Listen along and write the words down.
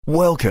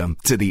Welcome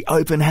to the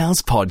Open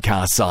House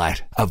podcast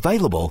site,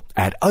 available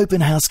at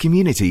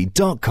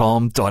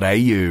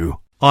openhousecommunity.com.au.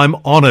 I'm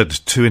honoured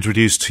to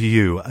introduce to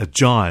you a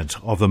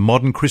giant of the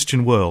modern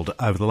Christian world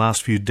over the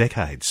last few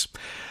decades.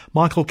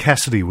 Michael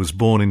Cassidy was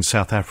born in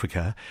South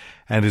Africa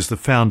and is the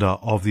founder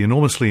of the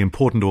enormously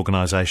important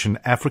organisation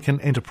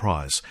African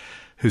Enterprise,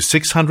 whose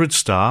 600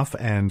 staff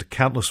and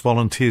countless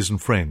volunteers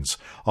and friends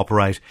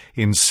operate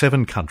in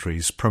 7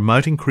 countries,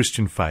 promoting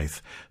Christian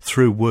faith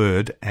through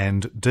word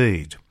and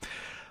deed.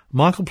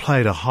 Michael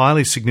played a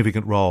highly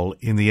significant role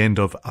in the end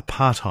of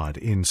apartheid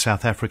in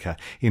South Africa,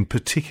 in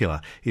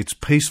particular its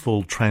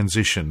peaceful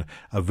transition,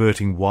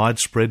 averting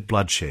widespread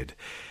bloodshed.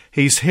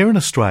 He's here in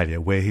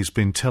Australia, where he's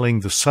been telling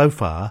the so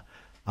far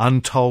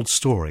untold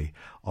story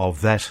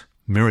of that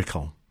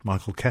miracle.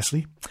 Michael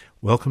Cassidy,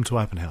 welcome to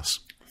Open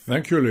House.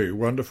 Thank you, Lee.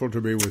 Wonderful to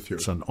be with you.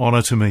 It's an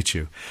honour to meet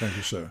you. Thank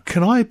you, sir.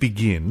 Can I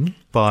begin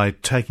by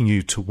taking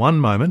you to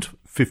one moment,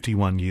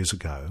 51 years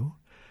ago,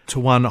 to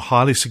one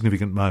highly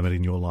significant moment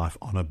in your life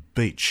on a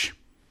beach,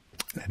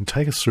 and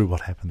take us through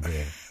what happened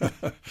there.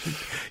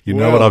 You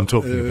know what I'm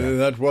talking about.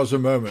 That was a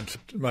moment,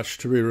 much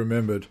to be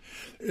remembered.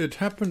 It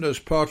happened as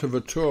part of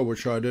a tour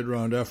which I did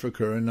around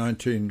Africa in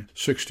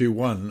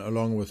 1961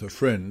 along with a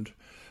friend.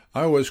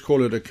 I always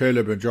call it a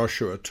Caleb and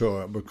Joshua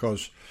tour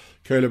because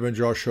Caleb and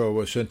Joshua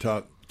were sent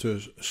out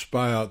to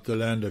spy out the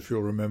land, if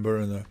you'll remember,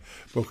 in the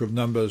book of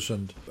Numbers.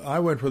 And I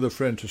went with a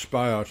friend to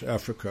spy out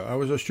Africa. I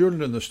was a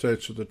student in the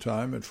States at the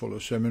time at Fuller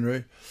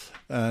Seminary,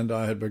 and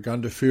I had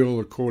begun to feel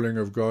the calling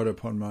of God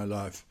upon my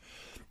life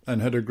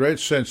and had a great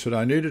sense that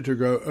I needed to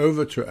go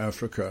over to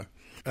Africa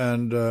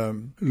and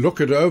look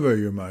it over,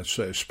 you might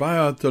say, spy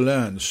out the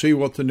land, see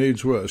what the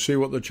needs were, see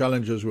what the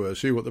challenges were,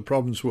 see what the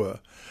problems were.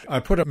 I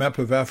put a map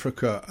of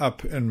Africa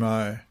up in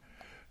my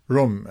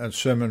room at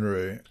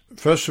seminary.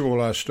 First of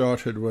all, I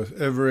started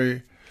with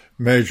every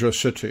major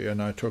city,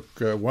 and I took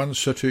one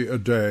city a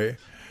day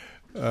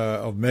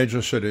of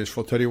major cities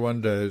for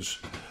 31 days,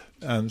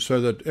 and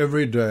so that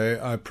every day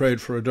I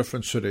prayed for a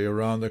different city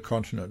around the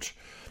continent.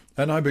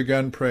 And I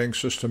began praying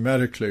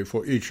systematically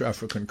for each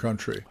African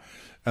country,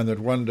 and that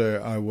one day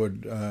I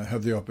would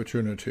have the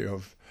opportunity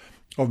of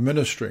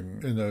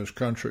ministering in those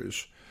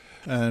countries.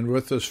 And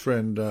with this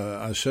friend,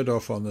 I set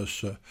off on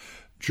this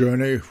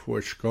journey,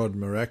 which God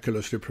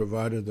miraculously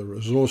provided the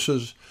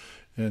resources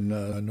in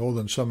the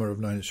northern summer of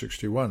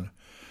 1961.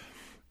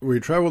 We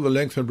travelled the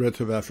length and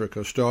breadth of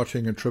Africa,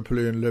 starting in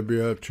Tripoli in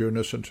Libya,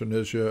 Tunis and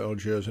Tunisia,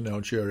 Algiers and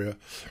Algeria,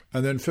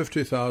 and then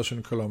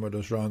 50,000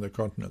 kilometres round the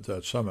continent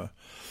that summer.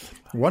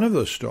 One of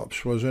the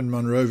stops was in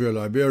Monrovia,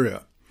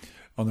 Liberia,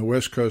 on the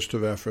west coast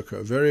of Africa.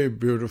 A very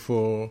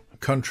beautiful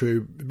country,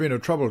 been a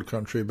troubled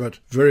country, but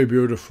very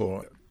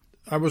beautiful.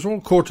 I was all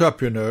caught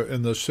up,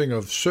 in this thing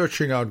of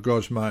searching out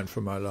God's mind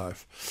for my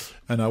life.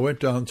 And I went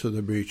down to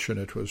the beach, and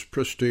it was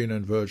pristine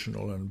and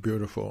virginal and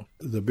beautiful.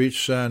 The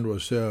beach sand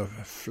was there,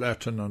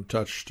 flat and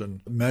untouched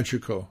and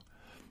magical.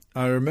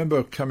 I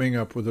remember coming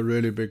up with a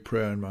really big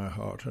prayer in my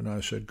heart, and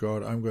I said,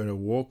 God, I'm going to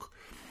walk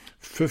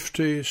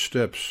 50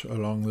 steps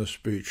along this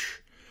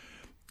beach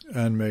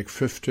and make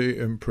 50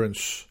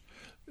 imprints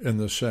in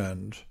the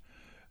sand.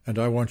 And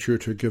I want you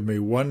to give me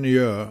 1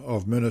 year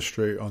of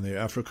ministry on the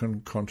African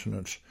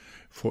continent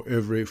for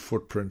every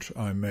footprint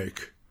I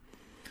make.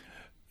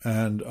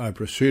 And I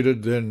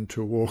proceeded then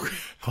to walk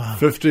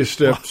 50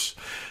 steps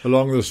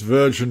along this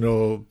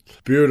virginal,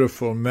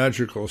 beautiful,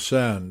 magical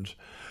sand.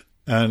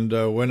 And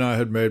when I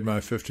had made my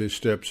 50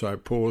 steps, I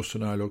paused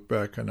and I looked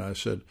back and I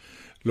said,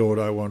 Lord,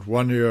 I want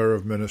 1 year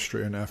of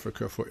ministry in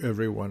Africa for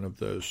every one of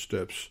those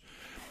steps.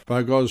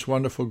 By God's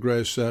wonderful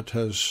grace, that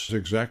has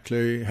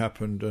exactly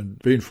happened and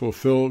been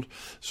fulfilled.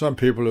 Some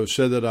people have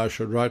said that I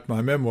should write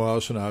my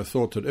memoirs, and I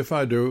thought that if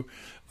I do,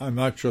 I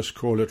might just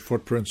call it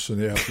Footprints in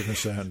the African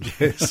Sand.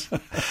 Yes.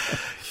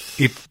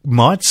 It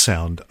might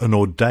sound an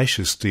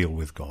audacious deal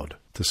with God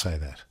to say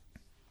that.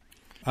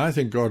 I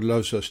think God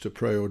loves us to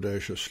pray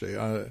audaciously.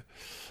 I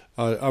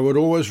would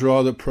always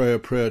rather pray a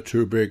prayer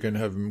too big and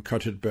have him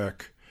cut it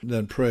back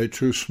than pray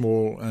too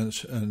small and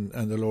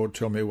the Lord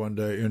tell me one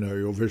day,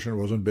 your vision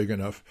wasn't big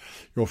enough,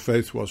 your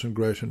faith wasn't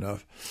great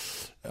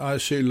enough. I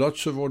see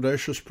lots of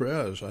audacious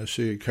prayers. I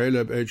see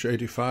Caleb, age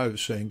 85,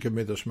 saying, give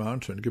me this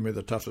mountain, give me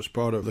the toughest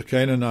part of the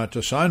Canaanite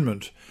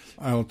assignment,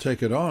 I'll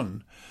take it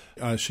on.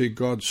 I see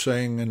God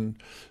saying in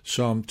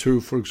Psalm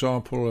 2, for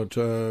example, at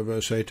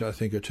verse 8, I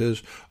think it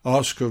is,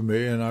 ask of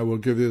me, and I will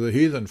give thee the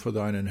heathen for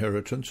thine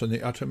inheritance, and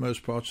the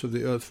uttermost parts of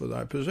the earth for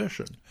thy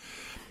possession.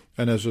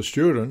 And as a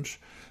student,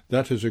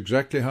 that is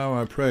exactly how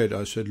I prayed.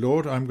 I said,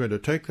 Lord, I'm going to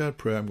take that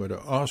prayer. I'm going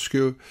to ask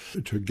you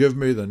to give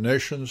me the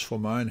nations for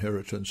my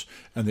inheritance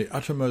and the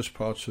uttermost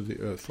parts of the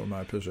earth for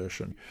my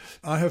possession.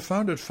 I have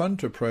found it fun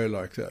to pray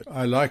like that.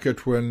 I like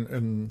it when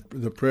in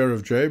the prayer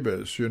of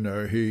Jabez,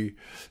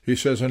 he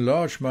says,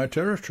 enlarge my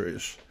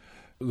territories.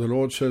 The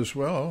Lord says,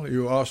 well,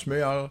 you ask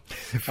me, I'll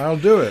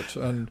do it.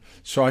 And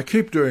so I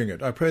keep doing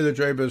it. I pray the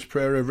Jabez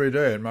prayer every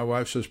day. And my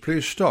wife says,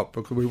 please stop,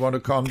 because we want to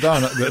calm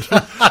down a bit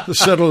to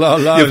settle our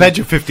lives. You've had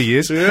your 50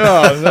 years.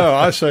 Yeah, no,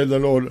 I say to the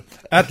Lord,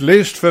 at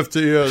least 50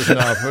 years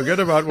now. Forget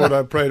about what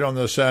I prayed on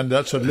the sand.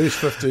 That's at least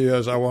 50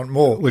 years. I want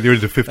more. Well, you're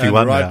into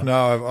 51 and right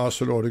now I've asked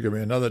the Lord to give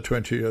me another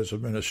 20 years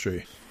of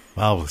ministry.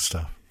 Marvellous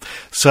stuff.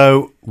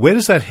 So where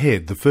does that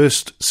head? The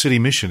first city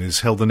mission is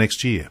held the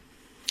next year.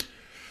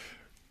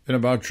 In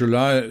about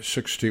July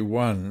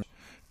 61,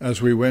 as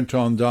we went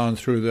on down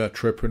through that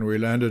trip, and we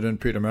landed in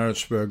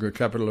Pietermaritzburg, the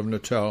capital of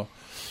Natal,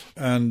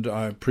 and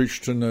I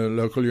preached in the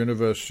local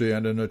university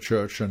and in a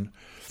church. And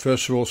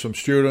first of all, some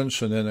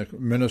students and then the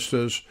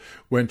ministers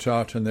went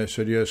out and they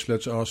said, yes,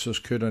 let's ask this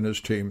kid and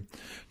his team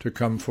to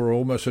come for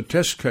almost a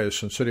test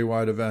case in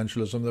citywide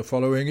evangelism the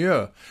following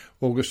year,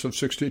 August of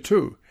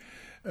 62.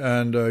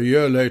 And a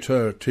year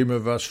later, a team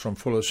of us from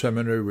Fuller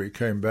Seminary, we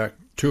came back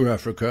to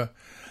Africa,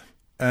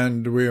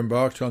 and we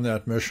embarked on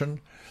that mission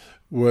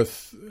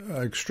with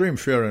extreme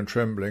fear and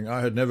trembling.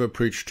 I had never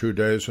preached 2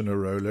 days in a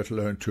row, let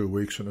alone 2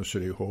 weeks in a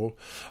city hall.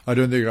 I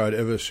don't think I'd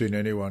ever seen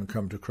anyone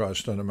come to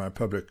Christ under my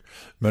public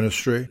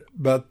ministry.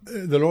 But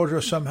the Lord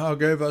just somehow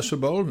gave us a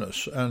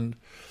boldness, and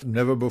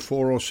never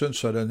before or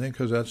since, I don't think,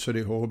 has that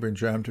city hall been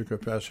jammed to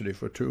capacity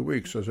for 2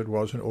 weeks, as it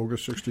was in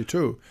August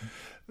 62.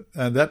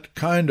 And that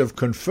kind of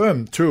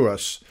confirmed to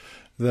us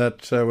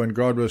that when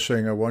God was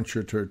saying, I want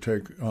you to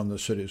take on the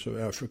cities of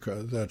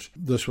Africa, that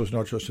this was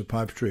not just a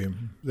pipe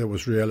dream, there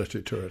was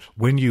reality to it.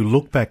 When you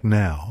look back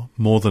now,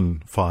 more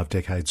than 5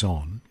 decades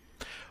on,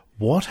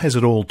 what has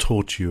it all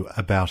taught you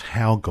about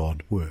how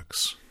God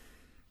works?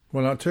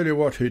 Well, I'll tell you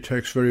what, he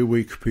takes very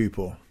weak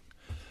people.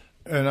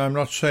 And I'm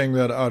not saying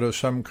that out of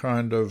some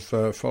kind of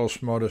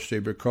false modesty,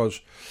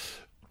 because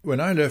when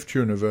I left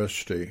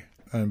university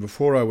and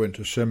before I went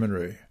to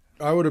seminary,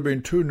 I would have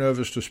been too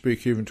nervous to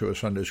speak even to a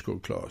Sunday school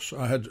class.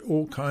 I had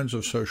all kinds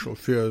of social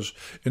fears,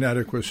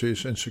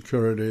 inadequacies,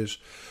 insecurities.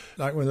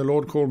 Like when the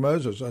Lord called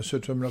Moses, I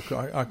said to him, look,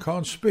 I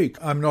can't speak.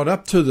 I'm not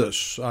up to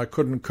this. I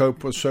couldn't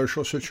cope with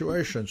social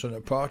situations in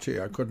a party.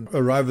 I couldn't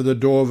arrive at the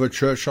door of a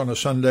church on a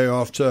Sunday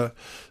after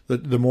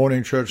the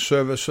morning church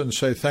service and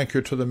say thank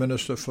you to the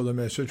minister for the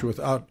message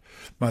without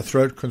my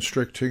throat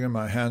constricting and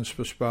my hands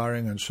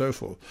perspiring and so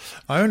forth.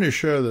 I only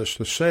share this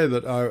to say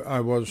that I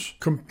was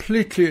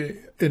completely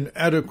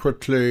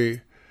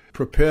inadequately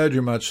prepared,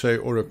 you might say,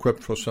 or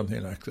equipped for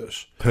something like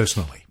this.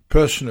 Personally.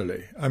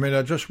 I mean,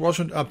 I just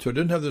wasn't up to it. I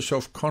didn't have the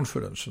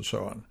self-confidence and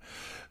so on.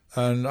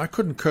 And I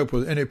couldn't cope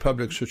with any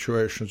public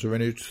situations of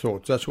any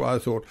sort. That's why I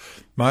thought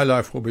my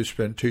life will be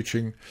spent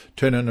teaching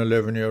 10 and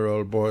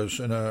 11-year-old boys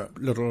in a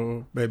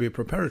little baby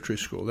preparatory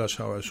school. That's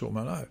how I saw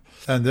my life.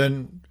 And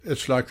then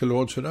it's like the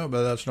Lord said, no,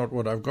 but that's not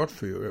what I've got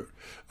for you.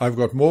 I've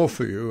got more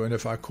for you, and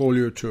if I call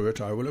you to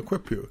it, I will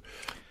equip you.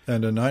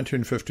 And in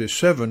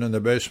 1957, in the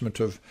basement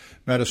of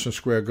Madison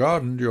Square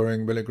Garden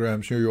during Billy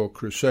Graham's New York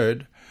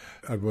Crusade,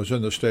 I was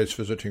in the States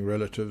visiting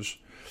relatives.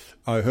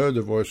 I heard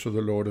the voice of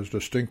the Lord as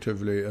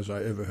distinctively as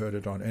I ever heard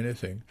it on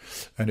anything.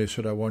 And he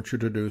said, I want you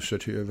to do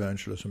city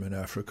evangelism in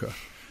Africa.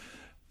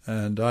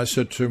 And I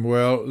said to him,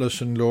 well,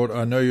 listen, Lord,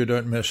 I know you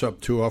don't mess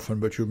up too often,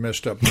 but you've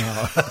messed up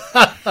now.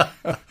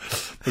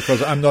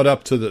 Because I'm not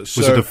up to this.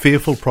 Was it a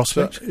fearful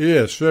prospect?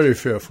 Yes, very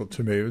fearful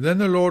to me. Then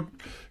the Lord,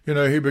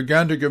 he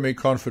began to give me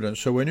confidence.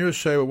 So when you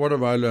say, well, what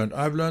have I learned?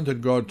 I've learned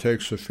that God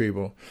takes the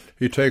feeble.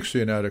 He takes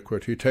the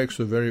inadequate. He takes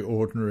the very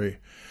ordinary.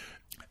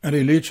 And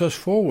he leads us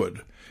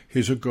forward.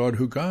 He's a God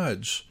who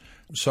guides.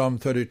 Psalm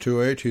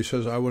 32:8, he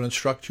says, I will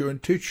instruct you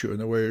and teach you in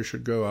the way you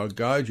should go. I'll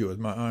guide you with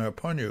my eye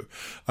upon you.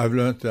 I've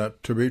learned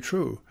that to be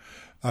true.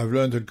 I've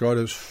learned that God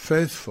is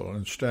faithful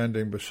in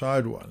standing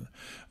beside one.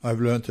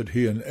 I've learned that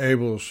he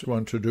enables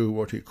one to do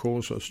what he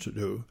calls us to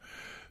do.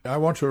 I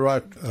want to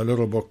write a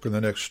little book in the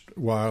next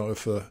while,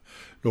 if the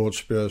Lord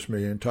spares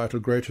me,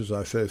 entitled Great is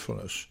Thy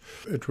Faithfulness.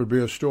 It would be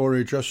a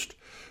story just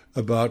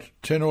about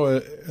 10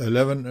 or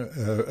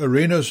 11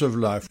 arenas of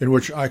life in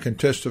which I can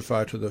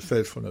testify to the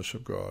faithfulness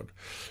of God.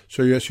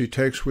 So yes, he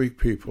takes weak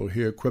people,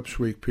 he equips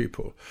weak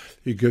people,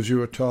 he gives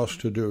you a task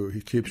to do,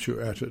 he keeps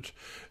you at it,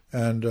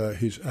 and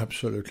he's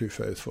absolutely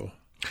faithful.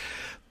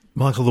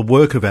 Michael, the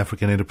work of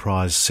African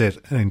Enterprise set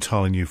an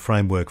entirely new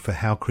framework for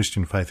how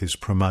Christian faith is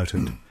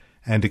promoted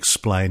and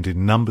explained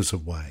in numbers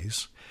of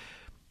ways.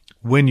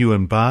 When you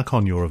embark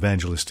on your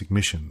evangelistic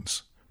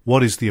missions,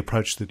 what is the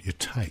approach that you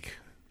take?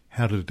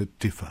 How did it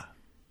differ?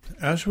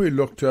 As we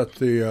looked at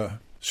the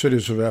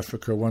cities of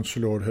Africa, once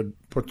the Lord had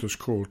put this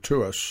call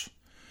to us,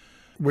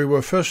 we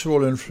were first of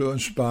all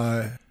influenced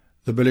by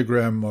the Billy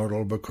Graham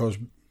model, because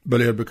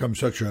Billy had become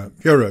such a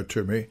hero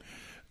to me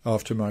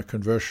after my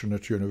conversion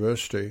at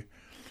university.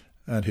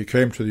 And he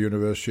came to the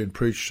university and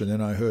preached, and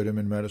then I heard him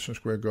in Madison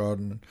Square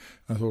Garden.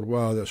 I thought,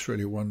 wow, that's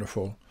really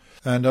wonderful.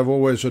 And I've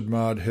always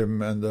admired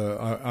him, and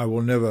I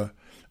will never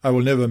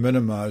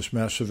minimize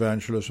mass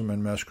evangelism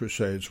and mass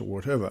crusades or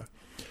whatever.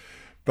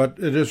 But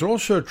it is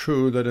also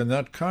true that in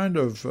that kind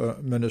of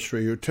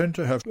ministry, you tend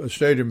to have a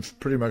stadium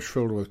pretty much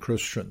filled with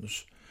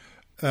Christians.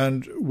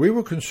 And we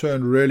were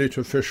concerned really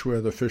to fish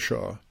where the fish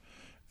are.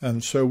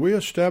 And so we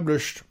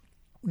established,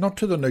 not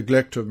to the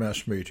neglect of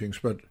mass meetings,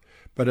 but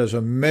as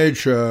a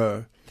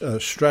major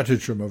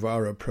stratagem of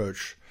our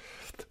approach,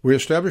 we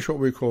established what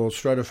we call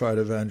stratified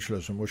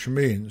evangelism, which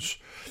means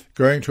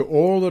going to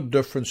all the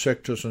different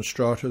sectors and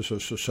stratas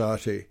of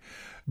society,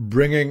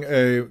 bringing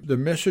the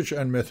message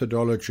and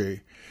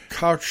methodology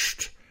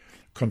couched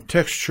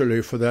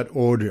contextually for that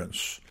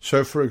audience.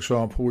 So, for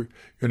example,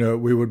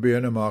 we would be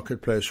in a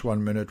marketplace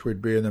one minute,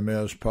 we'd be in the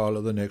mayor's parlour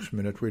the next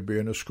minute, we'd be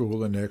in a school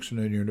the next, in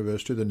a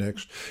university the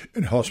next,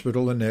 in a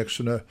hospital the next,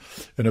 in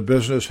a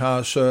business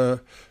house,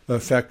 a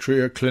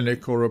factory, a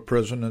clinic, or a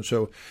prison, and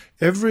so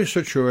every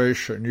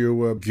situation you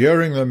were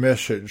gearing the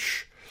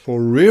message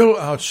for real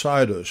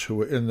outsiders who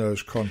were in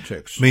those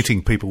contexts.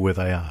 Meeting people where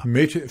they are.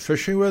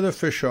 Fishing where the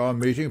fish are,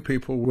 meeting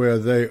people where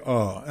they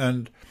are.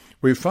 And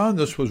we found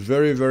this was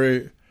very,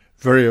 very,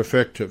 very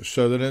effective,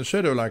 so that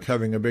instead of like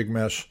having a big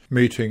mass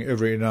meeting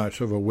every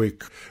night of a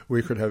week,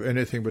 we could have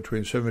anything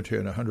between 70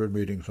 and 100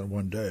 meetings on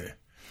one day,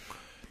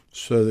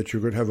 so that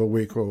you could have a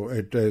week or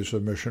 8 days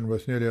of mission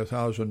with nearly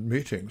 1,000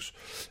 meetings.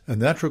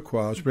 And that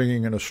requires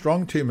bringing in a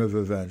strong team of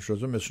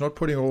evangelism. It's not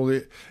putting all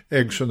the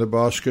eggs in the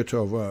basket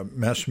of a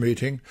mass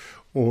meeting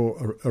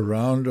or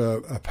around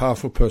a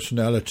powerful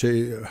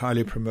personality,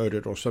 highly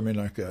promoted or something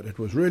like that. It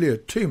was really a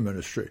team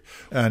ministry,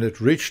 and it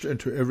reached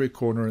into every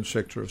corner and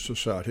sector of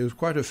society. It was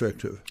quite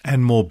effective.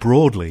 And more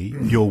broadly,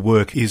 your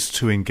work is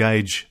to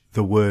engage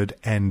the word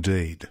and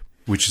deed,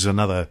 which is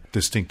another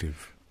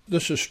distinctive.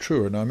 This is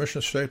true, and our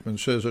mission statement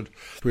says that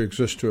we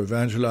exist to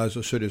evangelize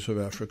the cities of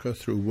Africa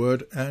through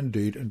word and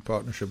deed in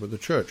partnership with the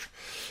church.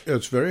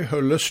 It's very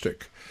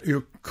holistic.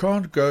 You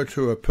can't go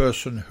to a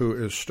person who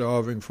is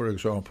starving, for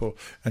example,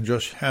 and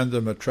just hand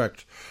them a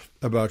tract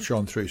about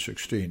John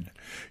 3:16.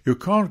 You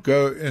can't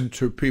go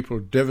into people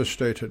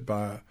devastated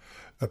by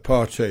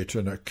apartheid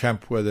in a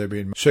camp where they've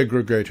been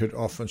segregated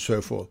off and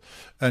so forth,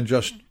 and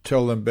just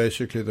tell them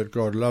basically that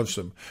God loves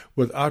them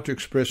without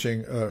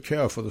expressing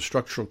care for the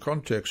structural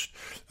context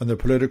and the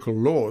political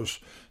laws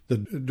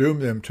that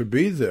doom them to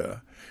be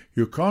there.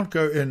 You can't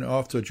go in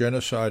after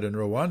genocide in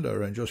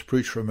Rwanda and just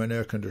preach from an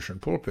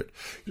air-conditioned pulpit.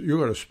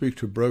 You've got to speak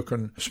to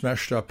broken,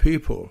 smashed-up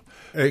people,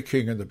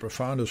 aching in the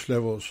profoundest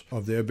levels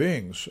of their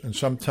beings. And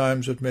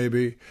sometimes it may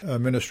be a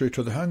ministry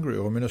to the hungry,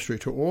 or ministry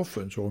to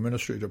orphans, or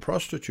ministry to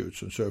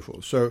prostitutes, and so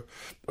forth. So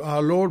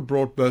our Lord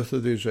brought both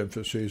of these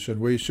emphases,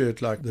 and we see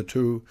it like the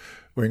two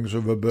wings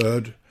of a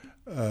bird,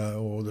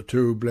 or the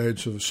two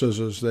blades of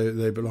scissors.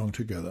 They belong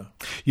together.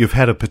 You've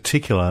had a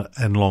particular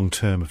and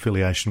long-term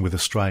affiliation with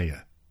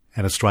Australia,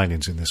 and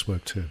Australians in this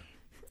work too.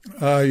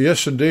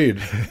 Yes,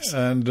 indeed.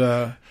 And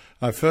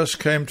I first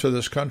came to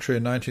this country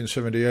in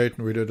 1978,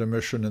 and we did a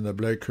mission in the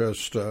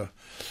Blakehurst,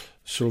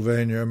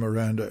 Sylvania,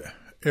 Miranda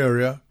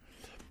area.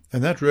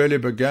 And that really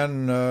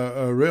began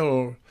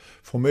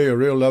for me, a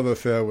real love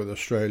affair with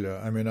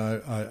Australia. I mean,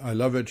 I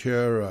love it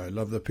here. I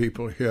love the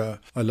people here.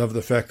 I love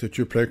the fact that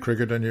you play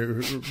cricket and you're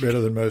better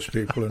than most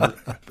people, and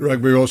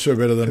rugby also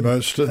better than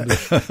most. And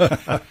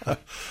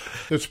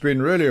it's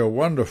been really a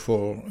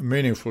wonderful,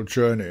 meaningful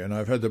journey, and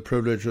I've had the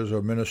privileges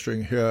of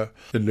ministering here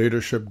in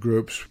leadership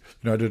groups.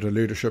 I did a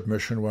leadership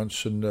mission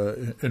once in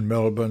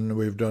Melbourne.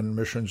 We've done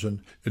missions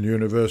in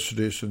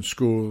universities and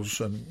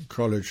schools and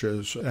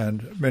colleges,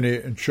 and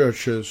many in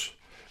churches.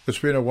 It's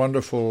been a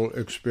wonderful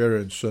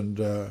experience, and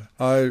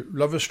I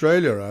love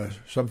Australia. I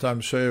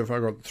sometimes say if I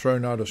got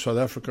thrown out of South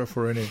Africa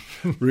for any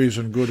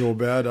reason, good or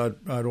bad,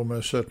 I'd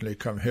almost certainly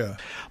come here.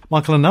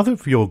 Michael, another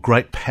of your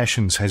great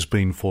passions has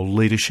been for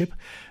leadership,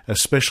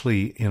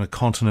 especially in a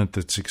continent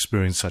that's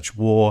experienced such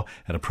war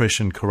and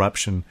oppression,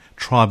 corruption,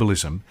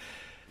 tribalism.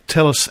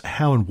 Tell us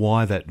how and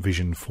why that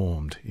vision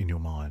formed in your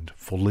mind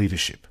for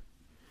leadership.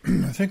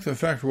 I think the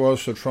fact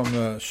was that from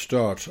the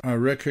start I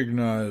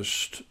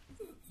recognized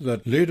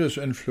that leaders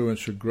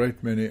influence a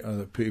great many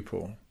other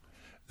people.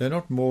 They're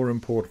not more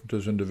important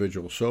as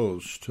individual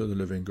souls to the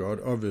living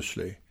God,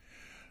 obviously.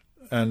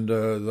 And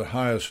the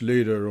highest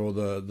leader or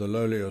the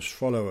lowliest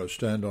follower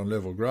stand on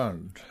level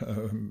ground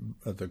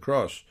at the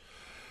cross.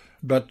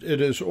 But it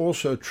is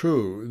also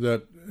true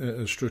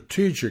that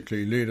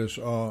strategically leaders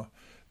are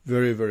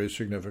very, very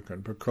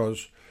significant,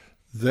 because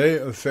they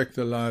affect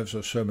the lives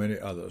of so many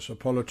others. A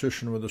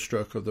politician with a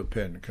stroke of the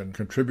pen can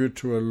contribute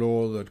to a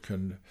law that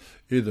can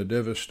either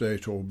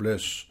devastate or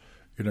bless,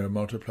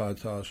 multiplied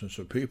thousands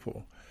of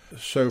people.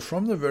 So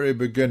from the very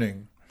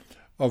beginning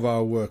of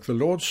our work, the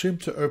Lord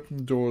seemed to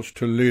open doors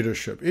to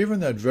leadership. Even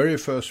that very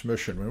first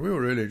mission, when we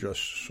were really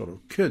just sort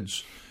of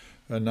kids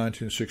in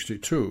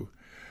 1962,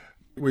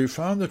 we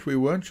found that we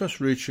weren't just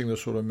reaching the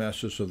sort of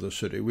masses of the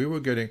city. We were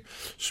getting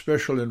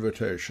special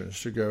invitations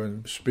to go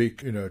and speak,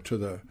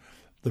 to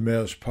the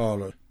mayor's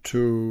parlour,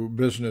 to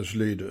business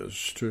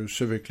leaders, to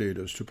civic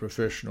leaders, to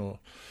professional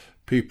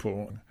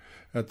people.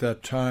 At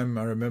that time,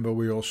 I remember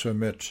we also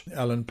met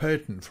Alan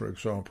Paton, for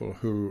example,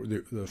 who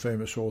the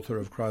famous author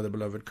of Cry the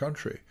Beloved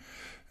Country,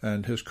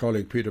 and his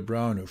colleague Peter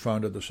Brown, who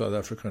founded the South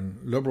African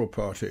Liberal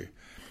Party.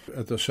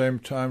 At the same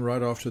time,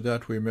 right after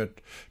that, we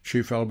met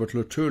Chief Albert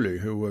Luthuli,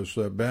 who was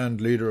the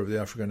band leader of the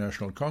African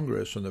National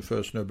Congress and the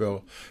first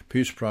Nobel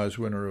Peace Prize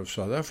winner of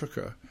South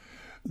Africa.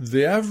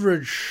 The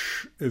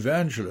average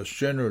evangelist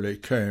generally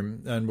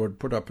came and would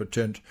put up a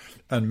tent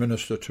and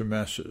minister to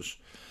masses.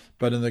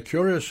 But in the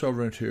curious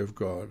sovereignty of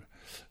God,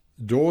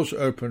 doors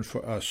opened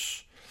for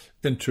us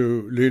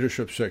into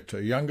leadership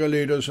sector, younger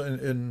leaders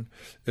in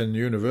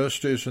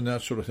universities and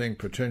that sort of thing,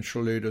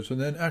 potential leaders,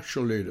 and then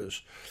actual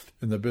leaders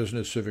in the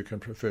business, civic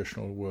and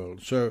professional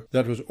world. So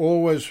that was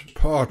always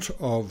part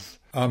of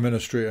our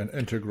ministry and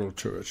integral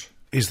to it.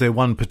 Is there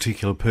one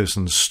particular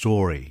person's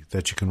story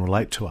that you can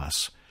relate to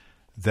us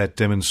that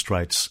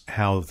demonstrates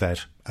how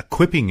that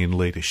equipping in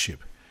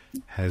leadership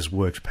has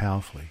worked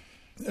powerfully?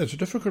 It's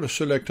difficult to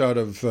select out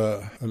of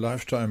a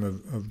lifetime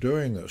of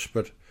doing this,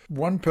 but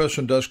one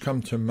person does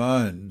come to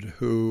mind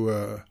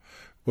who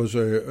was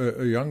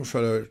a young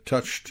fellow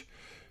touched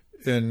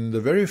in the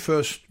very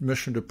first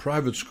mission to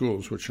private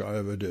schools, which I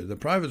ever did. The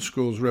private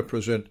schools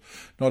represent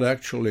not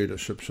actual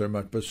leadership so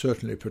much, but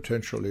certainly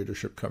potential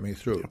leadership coming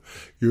through,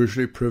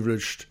 usually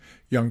privileged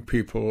young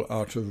people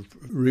out of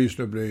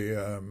reasonably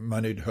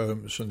moneyed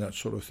homes and that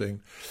sort of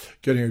thing,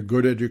 getting a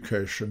good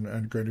education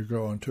and going to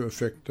go on to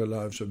affect the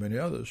lives of many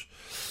others.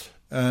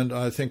 And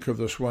I think of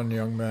this one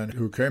young man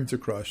who came to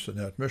Christ in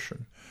that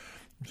mission.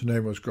 His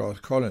name was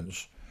Garth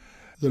Collins.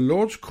 The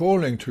Lord's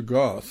calling to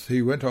Garth,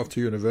 he went off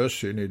to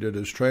university and he did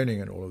his training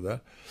and all of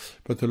that,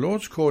 but the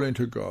Lord's calling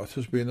to Garth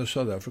has been the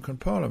South African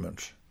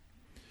Parliament.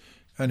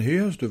 And he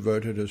has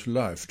devoted his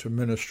life to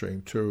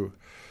ministering to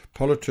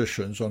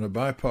politicians on a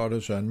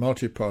bipartisan,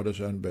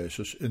 multi-partisan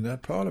basis in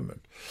that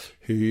parliament.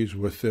 He's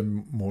with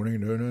them morning,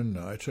 noon and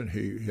night, and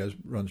he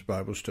runs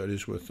Bible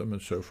studies with them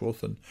and so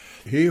forth. And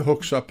he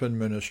hooks up in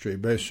ministry,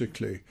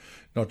 basically,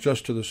 not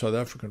just to the South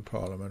African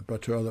Parliament,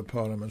 but to other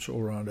parliaments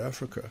all around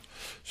Africa.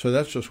 So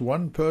that's just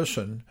one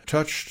person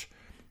touched,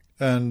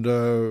 and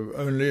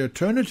only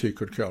eternity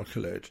could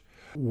calculate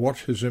what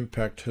his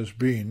impact has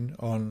been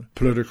on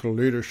political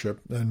leadership,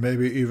 and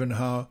maybe even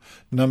how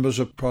numbers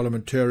of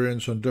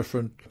parliamentarians on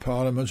different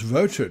parliaments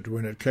voted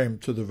when it came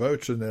to the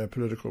votes in their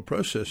political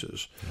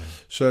processes.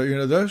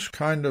 So, those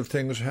kind of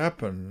things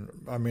happen.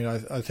 I mean,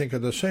 I think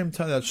at the same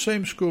time, that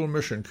same school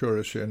mission,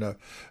 curiously enough,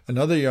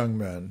 another young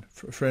man,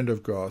 a friend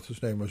of Garth,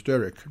 his name was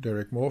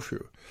Derek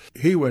Morphew,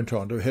 he went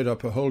on to head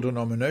up a whole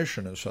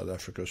denomination in South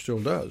Africa, still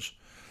does.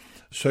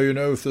 So,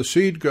 if the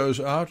seed goes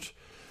out,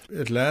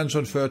 it lands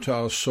on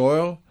fertile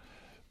soil,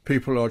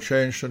 people are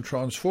changed and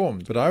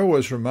transformed. But I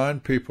always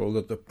remind people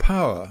that the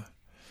power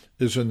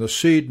is in the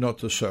seed, not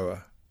the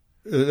sower.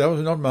 That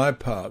was not my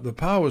power. The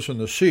power was in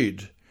the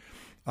seed.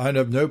 I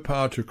have no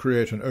power to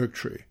create an oak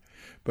tree.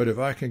 But if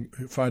I can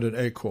find an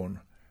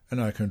acorn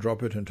and I can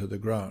drop it into the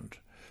ground,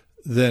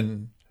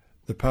 then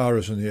the power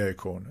is in the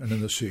acorn and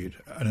in the seed,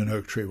 and an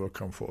oak tree will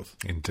come forth.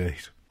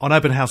 Indeed. On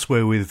Open House,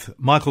 we're with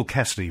Michael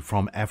Cassidy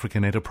from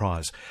African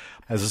Enterprise.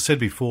 As I said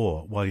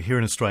before, while you're here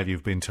in Australia,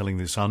 you've been telling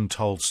this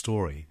untold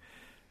story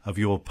of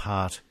your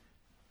part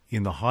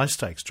in the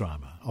high-stakes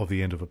drama of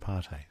the end of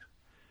apartheid.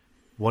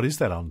 What is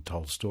that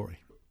untold story?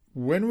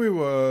 When we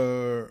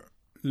were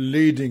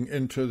leading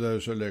into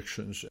those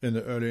elections in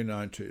the early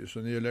 90s,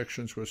 and the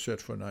elections were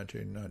set for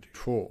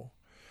 1994,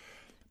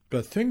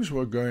 but things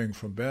were going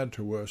from bad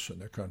to worse in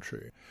the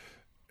country.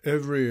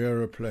 Every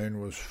aeroplane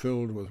was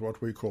filled with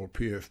what we call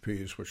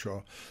PFPs, which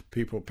are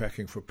people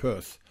packing for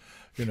Perth.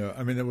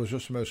 There was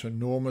just the most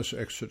enormous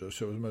exodus.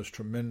 There was the most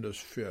tremendous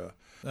fear.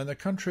 And the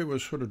country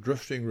was sort of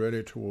drifting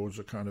really towards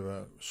a kind of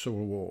a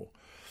civil war.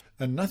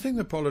 And nothing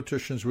the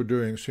politicians were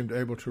doing seemed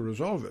able to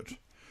resolve it.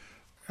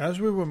 As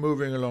we were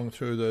moving along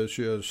through those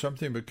years,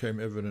 something became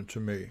evident to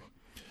me.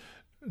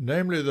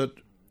 Namely that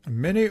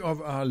many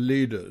of our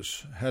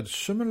leaders had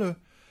similar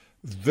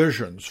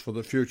visions for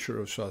the future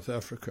of South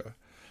Africa,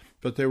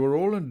 but they were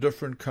all in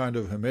different kind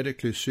of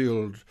hermetically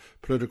sealed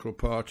political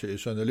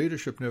parties, and the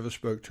leadership never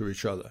spoke to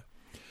each other.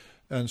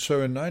 And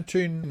so in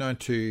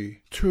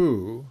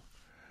 1992,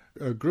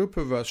 a group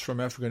of us from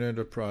African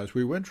Enterprise,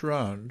 we went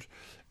round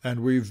and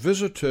we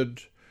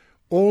visited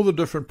all the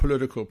different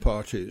political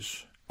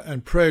parties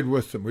and prayed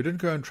with them. We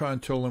didn't go and try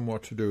and tell them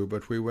what to do,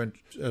 but we went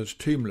as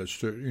teamlets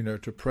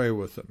to pray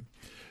with them.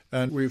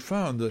 And we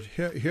found that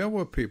here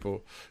were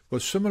people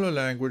with similar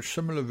language,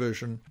 similar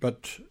vision,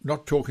 but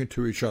not talking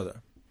to each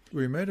other.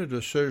 We made a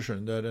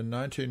decision that in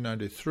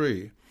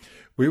 1993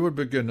 we would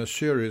begin a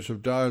series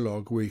of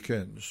dialogue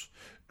weekends,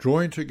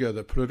 drawing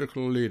together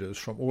political leaders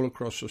from all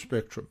across the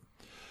spectrum,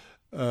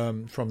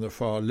 from the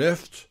far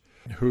left,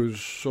 whose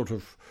sort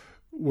of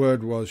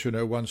word was,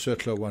 one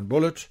settler, one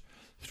bullet,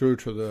 through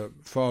to the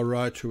far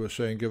right, who were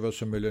saying, give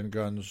us 1 million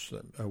guns,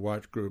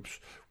 white groups,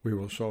 we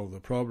will solve the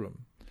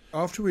problem.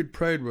 After we'd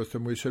prayed with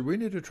them, we said, we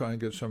need to try and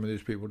get some of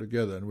these people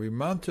together. And we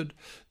mounted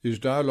these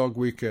dialogue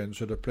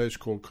weekends at a place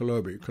called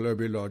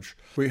Kolobi Lodge.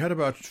 We had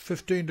about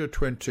 15 to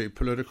 20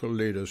 political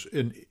leaders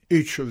in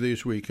each of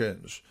these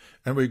weekends.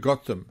 And we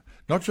got them,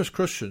 not just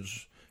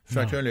Christians, In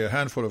fact, only a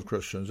handful of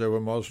Christians. There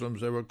were Muslims,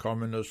 there were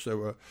communists, there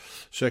were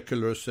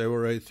secularists, there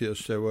were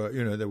atheists, there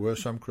were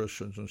some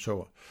Christians and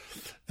so on.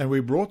 And we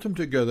brought them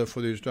together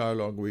for these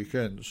dialogue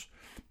weekends.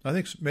 I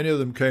think many of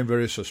them came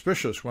very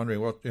suspicious,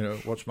 wondering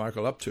what's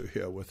Michael up to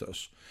here with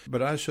us.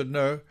 But I said,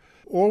 no,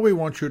 all we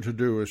want you to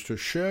do is to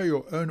share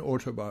your own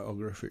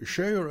autobiography,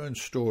 share your own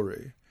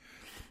story,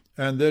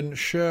 and then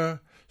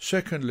share,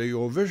 secondly,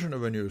 your vision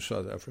of a new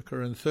South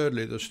Africa, and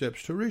thirdly, the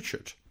steps to reach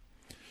it.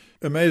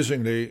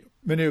 Amazingly,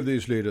 many of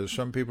these leaders,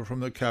 some people from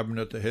the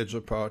cabinet, the heads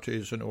of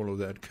parties and all of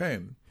that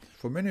came.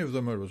 For many of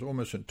them, it was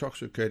almost an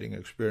intoxicating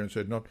experience. They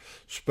had not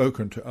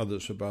spoken to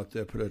others about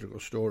their political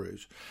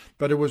stories.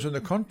 But it was in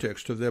the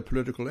context of their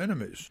political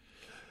enemies.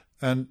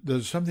 And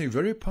there's something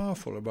very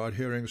powerful about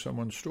hearing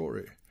someone's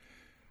story.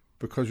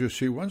 Because, you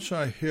see, once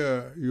I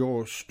hear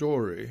your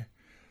story,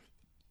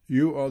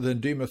 you are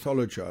then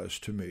demythologized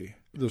to me.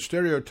 The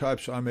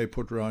stereotypes I may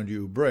put around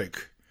you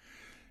break,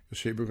 you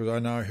see, because I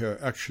now hear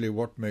actually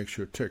what makes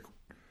you tick.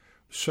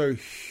 So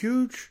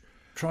huge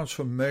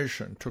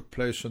transformation took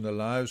place in the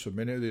lives of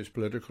many of these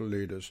political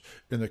leaders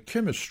in the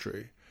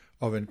chemistry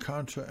of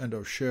encounter and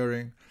of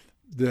sharing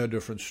their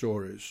different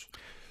stories.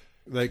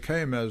 They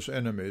came as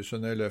enemies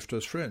and they left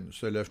as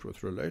friends. They left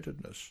with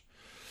relatedness.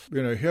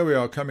 Here we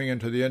are coming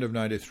into the end of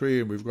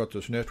 93 and we've got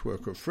this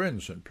network of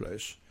friends in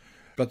place,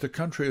 but the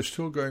country is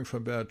still going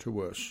from bad to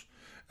worse.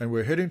 And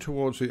we're heading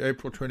towards the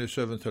April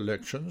 27th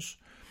elections,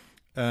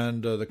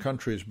 and the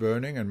country is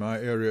burning. In my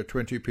area,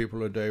 20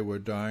 people a day were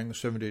dying,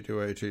 70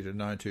 to 80 to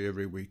 90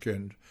 every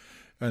weekend,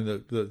 and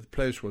the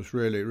place was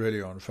really,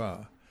 really on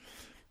fire.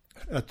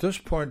 At this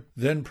point,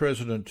 then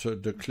President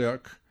de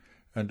Klerk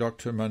and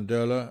Dr.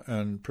 Mandela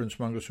and Prince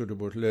Mangosuthu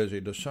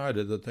Buthelezi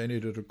decided that they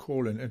needed to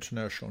call in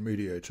international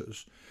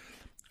mediators,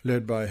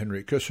 led by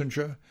Henry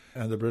Kissinger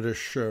and the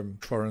British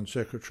Foreign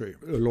Secretary,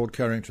 Lord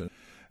Carrington.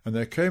 And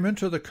they came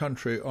into the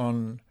country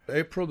on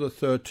April the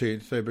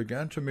 13th. They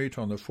began to meet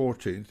on the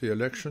 14th. The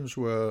elections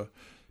were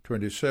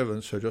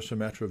 27th, so just a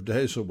matter of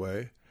days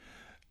away.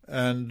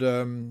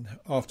 And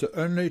after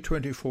only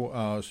 24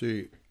 hours,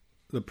 the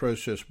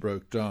process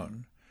broke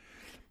down.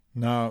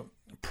 Now,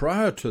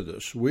 prior to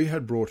this, we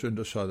had brought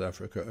into South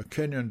Africa a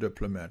Kenyan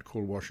diplomat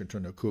called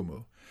Washington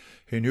Akumu.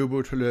 He knew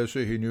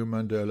Buthelezi, he knew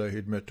Mandela,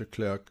 he'd met de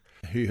Klerk.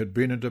 He had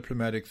been in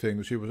diplomatic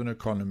things, he was an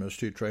economist,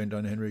 he trained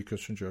under Henry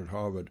Kissinger at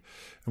Harvard.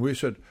 And we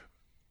said,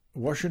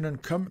 Washington,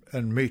 come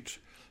and meet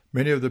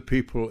many of the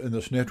people in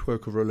this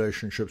network of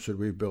relationships that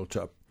we've built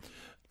up,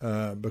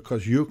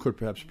 because you could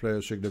perhaps play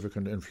a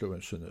significant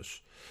influence in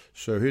this.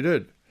 So he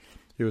did.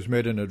 He was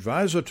made an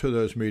advisor to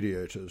those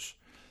mediators.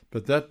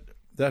 But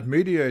that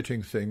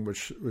mediating thing,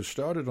 which was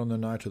started on the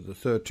night of the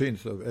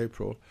 13th of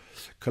April,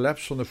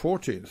 collapsed on the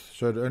 14th,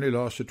 so it only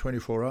lasted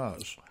 24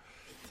 hours.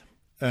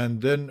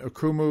 And then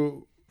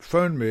Akumu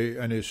phoned me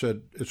and he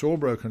said, it's all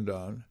broken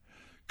down.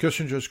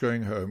 Kissinger's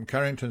going home.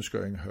 Carrington's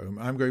going home.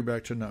 I'm going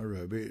back to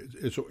Nairobi.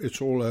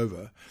 It's all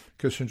over.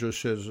 Kissinger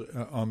says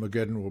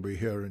Armageddon will be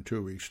here in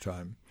 2 weeks'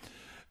 time.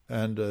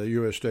 And the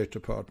U.S. State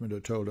Department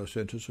had told us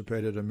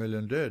anticipated 1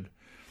 million dead.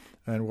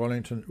 And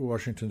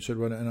Washington said,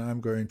 well, and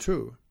I'm going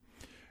too.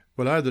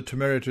 Well, I had the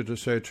temerity to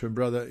say to him,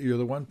 brother, you're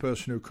the one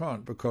person who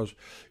can't, because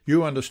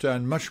you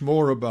understand much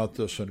more about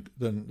this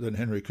than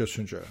Henry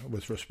Kissinger,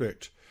 with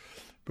respect,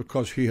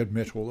 because he had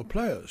met all the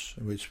players,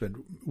 and we'd spent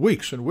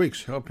weeks and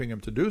weeks helping him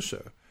to do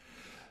so.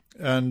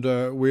 And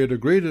we had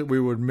agreed that we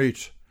would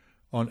meet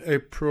on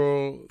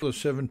April the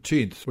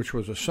 17th, which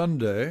was a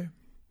Sunday,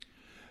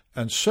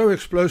 and so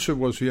explosive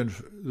was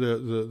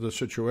the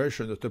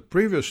situation that the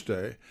previous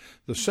day,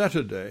 the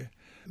Saturday,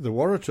 the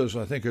Warriors,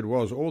 I think it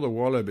was, or the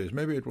Wallabies,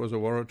 maybe it was the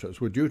Warriors,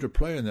 were due to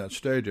play in that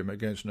stadium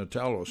against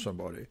Natal or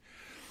somebody.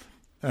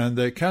 And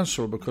they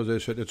cancelled because they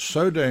said, it's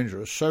so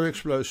dangerous, so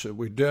explosive,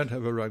 we don't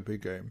have a rugby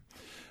game.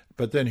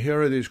 But then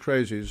here are these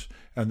crazies,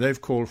 and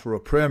they've called for a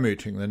prayer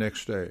meeting the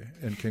next day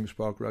in Kings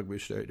Park Rugby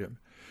Stadium,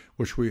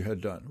 which we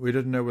had done. We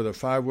didn't know whether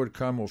 5 would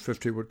come or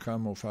 50 would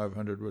come or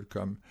 500 would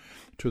come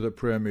to the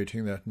prayer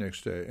meeting that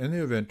next day. In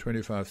the event,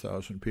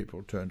 25,000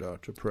 people turned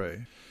out to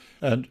pray.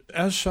 And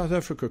as South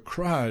Africa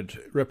cried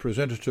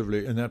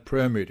representatively in that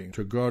prayer meeting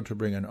to God to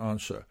bring an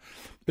answer,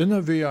 in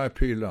the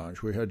VIP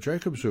lounge we had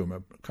Jacob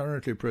Zuma,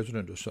 currently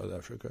President of South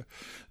Africa,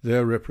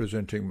 there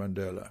representing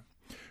Mandela.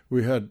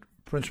 We had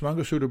Prince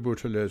Mangosuthu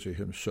Buthelezi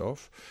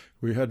himself.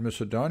 We had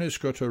Mr. Dani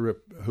Schutte,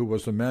 who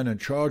was the man in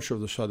charge of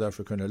the South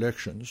African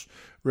elections,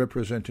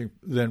 representing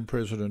then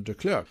President de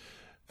Klerk.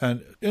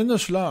 And in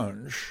this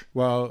lounge,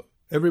 while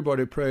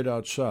everybody prayed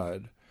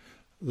outside,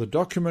 the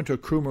document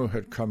Akumu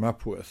had come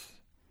up with,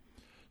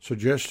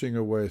 suggesting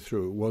a way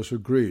through, was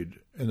agreed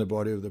in the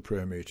body of the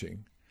prayer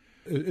meeting.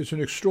 It's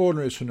an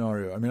extraordinary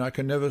scenario. I mean, I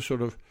can never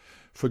sort of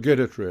forget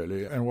it,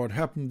 really. And what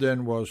happened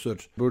then was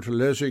that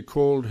Buthelezi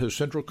called his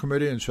Central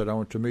Committee and said, I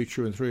want to meet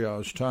you in 3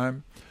 hours'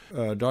 time.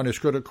 Dani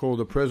Schutte called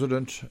the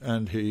president,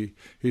 and he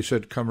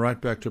said, come right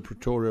back to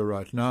Pretoria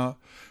right now.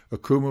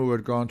 Akumu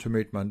had gone to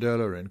meet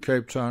Mandela in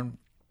Cape Town.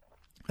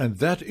 And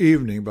that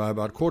evening, by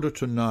about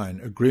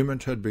 8:45,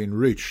 agreement had been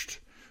reached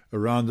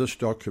around this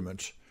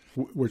document.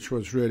 which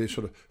was really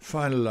sort of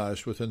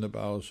finalized within the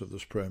bowels of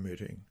this prayer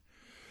meeting.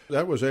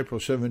 That was April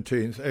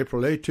 17th.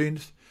 April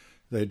 18th,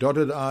 they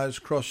dotted I's,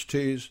 crossed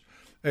T's.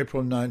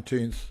 April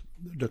 19th,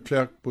 de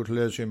Klerk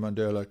Buthelezi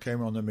Mandela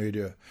came on the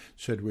media,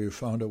 said, "We've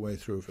found a way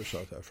through for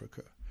South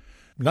Africa."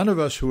 None of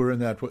us who were in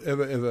that will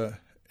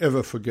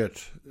ever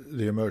forget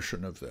the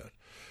emotion of that.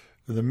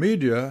 The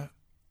media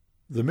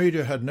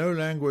had no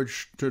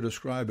language to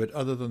describe it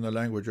other than the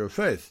language of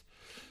faith.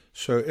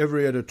 So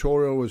every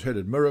editorial was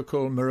headed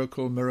miracle,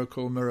 miracle,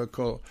 miracle,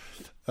 miracle.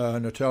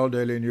 Natal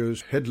Daily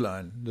News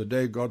headline, "The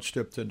day God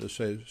stepped in to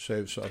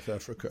save South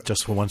Africa."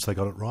 Just for once they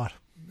got it right.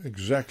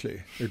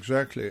 Exactly.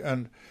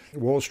 And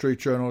Wall Street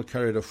Journal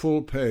carried a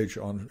full page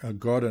on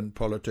God and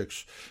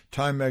politics.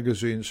 Time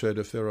magazine said,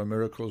 if there are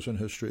miracles in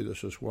history,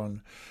 this is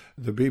one.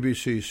 The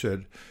BBC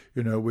said,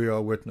 we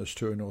are witness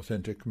to an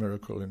authentic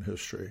miracle in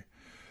history.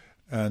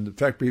 And in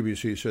fact,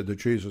 BBC said the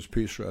Jesus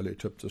Peace Rally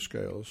tipped the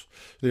scales.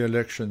 The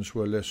elections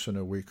were less than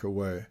a week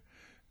away,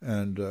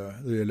 and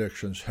the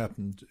elections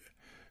happened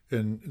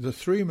in the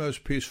 3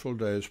 most peaceful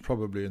days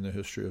probably in the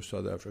history of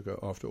South Africa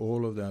after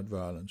all of that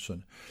violence.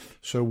 And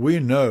so we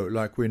know,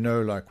 like we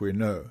know,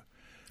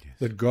 yes,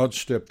 that God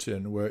stepped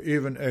in, where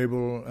even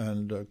able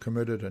and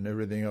committed and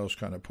everything else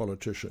kind of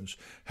politicians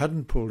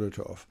hadn't pulled it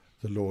off.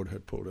 The Lord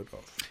had pulled it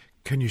off.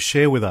 Can you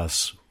share with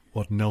us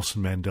what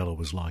Nelson Mandela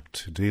was like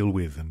to deal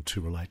with and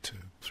to relate to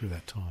through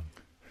that time?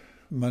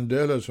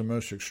 Mandela's a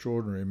most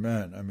extraordinary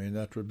man. I mean,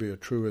 that would be a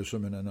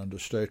truism and an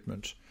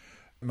understatement.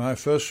 My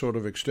first sort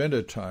of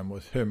extended time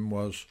with him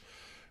was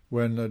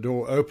when the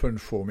door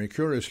opened for me,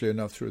 curiously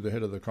enough through the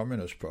head of the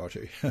Communist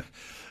Party,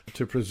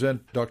 to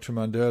present Dr.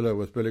 Mandela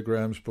with Billy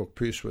Graham's book,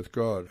 Peace with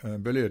God.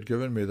 Billy had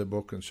given me the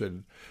book and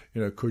said,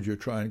 could you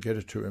try and get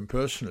it to him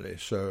personally?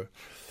 So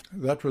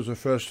that was the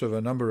first of a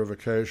number of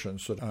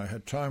occasions that I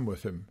had time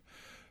with him.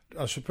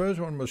 I suppose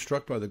one was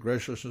struck by the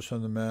graciousness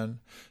of the man,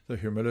 the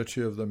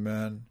humility of the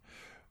man.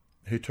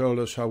 He told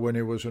us how when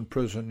he was in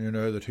prison,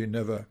 that he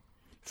never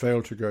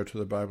failed to go to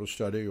the Bible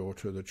study or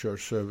to the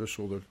church service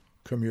or the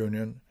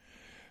communion.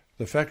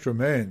 The fact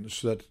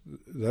remains that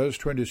those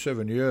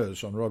 27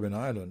 years on Robben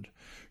Island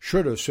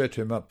should have set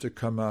him up to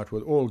come out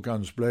with all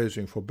guns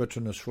blazing for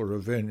bitterness, for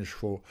revenge,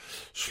 for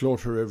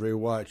slaughter every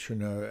white,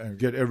 and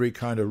get every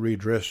kind of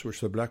redress which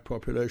the black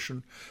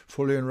population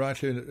fully and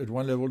rightly at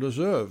one level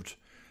deserved.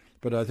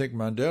 But I think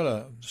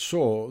Mandela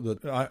saw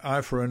that eye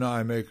for an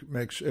eye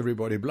makes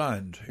everybody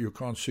blind. You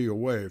can't see your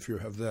way if you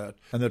have that.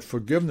 And that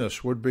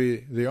forgiveness would be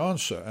the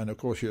answer. And, of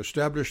course, he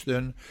established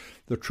then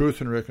the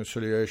Truth and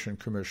Reconciliation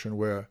Commission,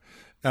 where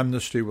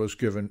amnesty was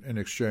given in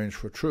exchange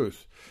for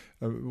truth.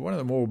 One of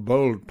the more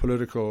bold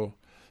political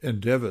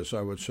endeavors,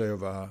 I would say,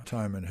 of our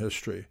time in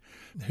history.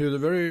 He was a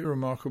very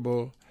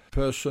remarkable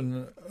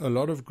person, a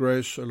lot of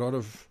grace, a lot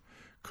of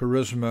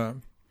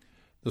charisma.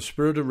 The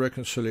spirit of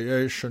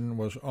reconciliation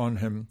was on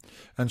him.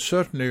 And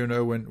certainly,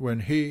 when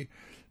he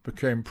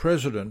became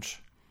president,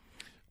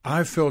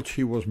 I felt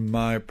he was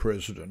my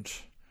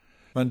president.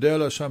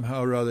 Mandela,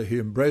 somehow or other, he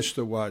embraced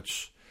the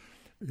whites.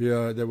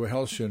 Yeah, there were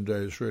halcyon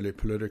days, really,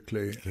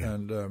 politically, yeah.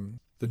 And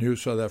the new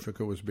South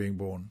Africa was being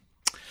born.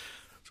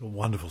 It's a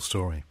wonderful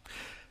story.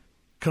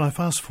 Can I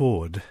fast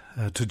forward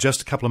to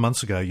just a couple of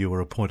months ago, you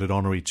were appointed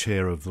honorary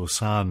chair of the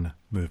Lausanne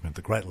movement,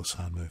 the Great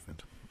Lausanne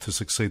movement, to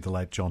succeed the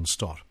late John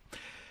Stott.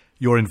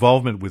 Your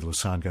involvement with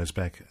Lausanne goes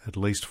back at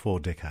least 4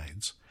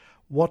 decades.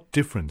 What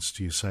difference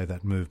do you say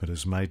that movement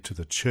has made to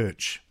the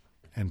church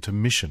and to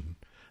mission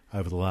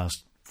over the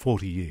last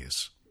 40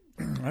 years?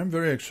 I'm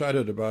very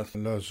excited about the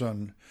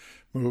Lausanne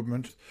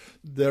movement.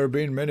 There have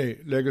been many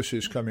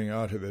legacies coming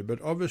out of it,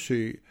 but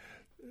obviously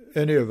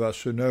any of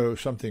us who know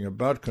something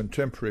about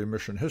contemporary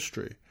mission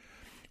history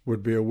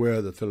would be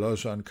aware that the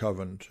Lausanne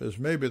Covenant is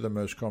maybe the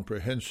most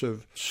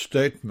comprehensive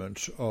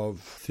statement of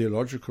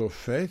theological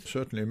faith,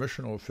 certainly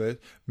missional faith,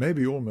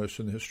 maybe almost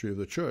in the history of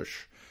the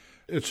church.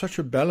 It's such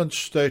a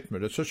balanced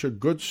statement. It's such a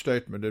good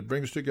statement. It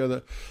brings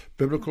together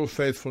biblical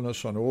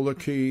faithfulness on all the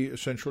key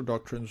essential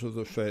doctrines of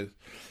the faith,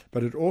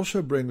 but it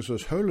also brings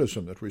this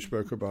holism that we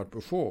spoke about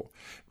before,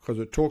 because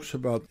it talks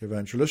about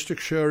evangelistic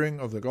sharing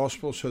of the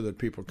gospel so that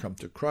people come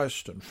to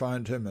Christ and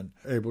find him and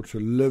able to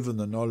live in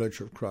the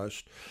knowledge of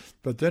Christ.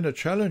 But then it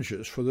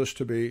challenges for this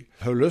to be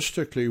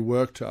holistically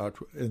worked out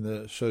in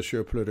the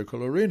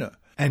socio-political arena.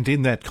 And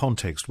in that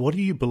context, what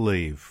do you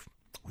believe,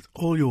 with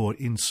all your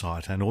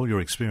insight and all your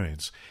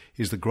experience,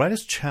 is the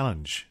greatest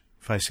challenge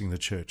facing the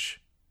church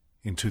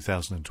in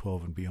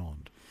 2012 and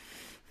beyond?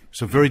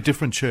 It's a very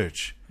different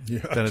church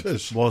than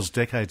it was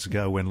decades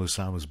ago when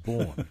Lausanne was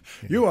born.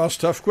 You ask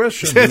tough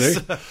questions, Billy.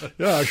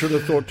 Yeah, I should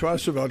have thought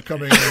twice about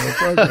coming on the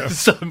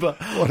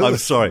program. I'm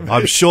sorry.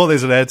 I'm sure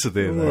there's an answer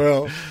there,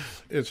 though. Well,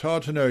 it's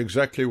hard to know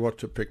exactly what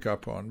to pick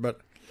up on,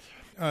 but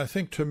I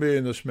think to me,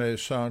 and this may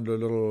sound a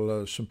little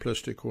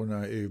simplistic or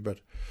naive, but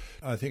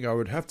I think I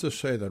would have to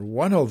say that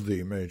one of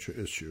the major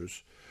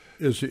issues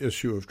is the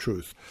issue of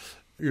truth.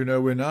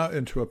 We're now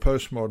into a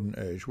postmodern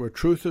age where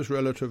truth is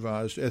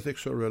relativized,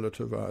 ethics are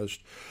relativized.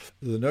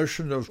 The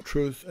notion of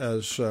truth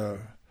as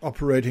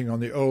operating on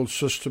the old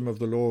system of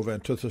the law of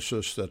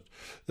antithesis, that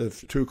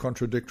if two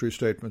contradictory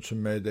statements are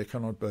made, they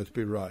cannot both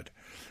be right.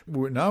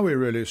 Now we're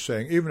really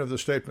saying, even if the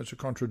statements are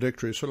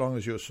contradictory, so long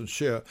as you're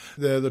sincere,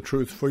 they're the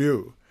truth for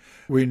you.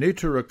 We need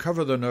to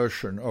recover the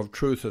notion of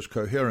truth as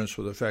coherence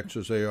with the facts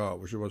as they are,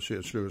 which is what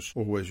C.S. Lewis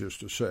always used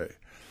to say.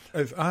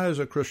 If I, as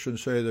a Christian,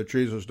 say that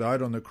Jesus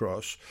died on the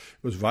cross,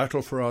 was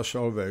vital for our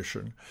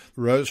salvation,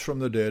 rose from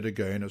the dead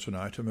again as an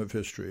item of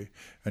history,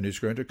 and he's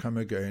going to come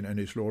again, and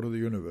he's Lord of the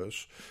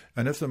universe,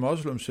 and if the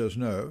Muslim says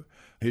no,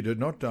 he did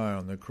not die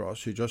on the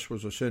cross, he just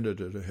was ascended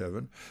into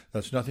heaven,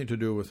 that's nothing to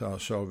do with our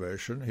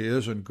salvation, he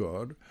isn't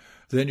God,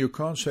 then you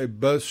can't say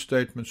both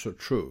statements are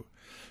true.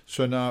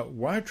 So now,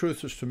 why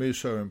truth is to me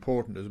so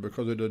important is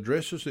because it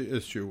addresses the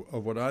issue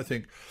of what I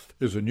think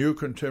is a new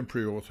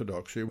contemporary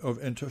orthodoxy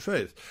of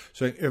interfaith,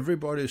 saying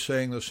everybody's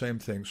saying the same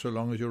thing so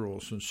long as you're all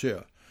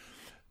sincere.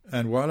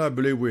 And while I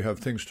believe we have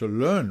things to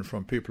learn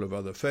from people of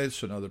other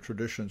faiths and other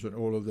traditions and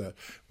all of that,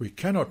 we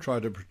cannot try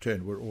to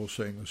pretend we're all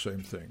saying the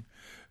same thing.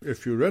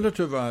 If you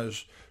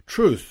relativize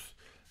truth,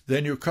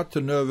 then you cut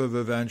the nerve of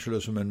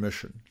evangelism and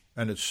mission,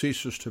 and it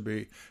ceases to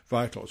be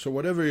vital. So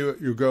whatever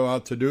you go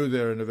out to do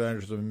there in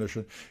evangelism and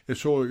mission,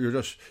 it's all you're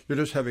just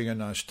having a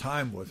nice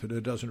time with it.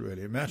 It doesn't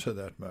really matter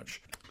that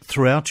much.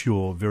 Throughout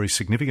your very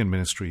significant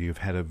ministry, you've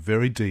had a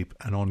very deep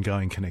and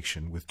ongoing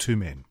connection with two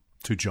men,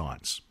 two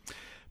giants,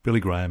 Billy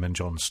Graham and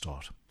John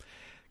Stott.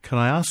 Can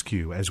I ask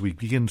you, as we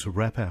begin to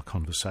wrap our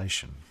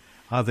conversation,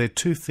 are there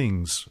two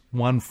things,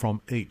 one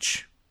from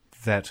each,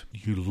 that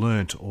you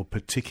learnt or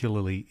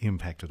particularly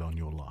impacted on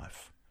your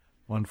life?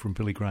 One from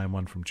Billy Graham,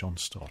 one from John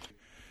Stott.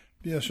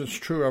 Yes, it's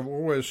true. I've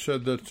always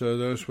said that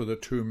those were the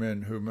two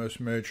men who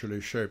most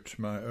majorly shaped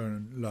my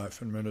own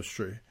life and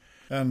ministry.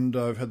 And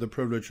I've had the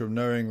privilege of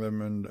knowing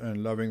them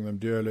and loving them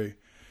dearly.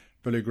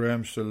 Billy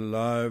Graham's still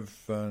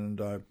alive, and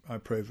I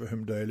pray for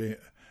him daily.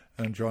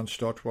 And John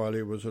Stott, while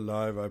he was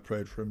alive, I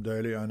prayed for him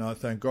daily, and I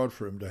thank God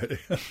for him daily.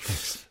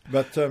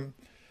 But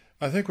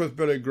I think with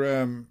Billy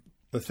Graham,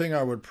 the thing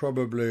I would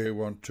probably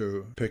want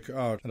to pick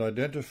out and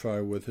identify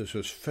with is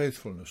his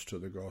faithfulness to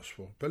the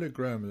gospel. Billy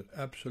Graham is an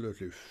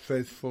absolutely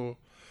faithful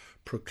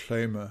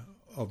proclaimer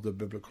of the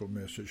biblical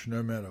message.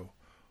 No matter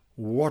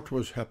what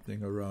was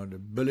happening around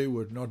him, Billy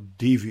would not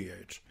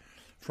deviate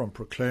from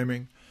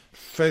proclaiming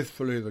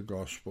faithfully the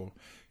gospel.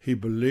 He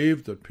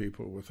believed that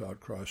people without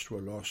Christ were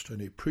lost, and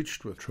he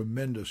preached with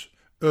tremendous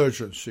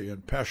urgency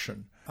and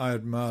passion. I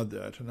admired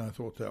that, and I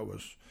thought that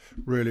was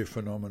really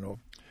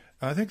phenomenal.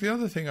 I think the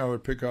other thing I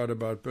would pick out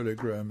about Billy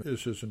Graham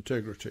is his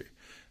integrity.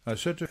 I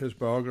said to his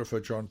biographer,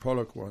 John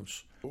Pollock,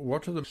 once,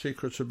 what are the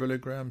secrets of Billy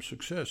Graham's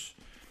success?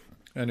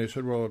 And he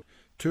said, well,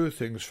 two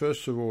things.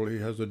 First of all, he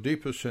has the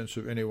deepest sense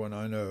of anyone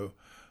I know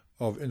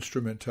of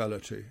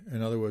instrumentality.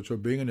 In other words,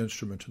 of being an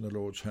instrument in the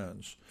Lord's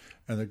hands,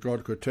 and that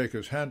God could take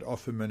his hand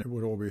off him and it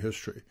would all be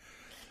history.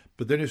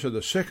 But then he said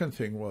the second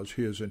thing was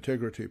he is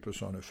integrity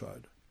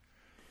personified.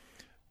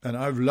 And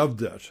I've loved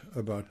that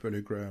about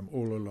Billy Graham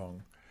all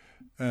along.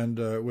 And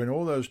when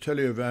all those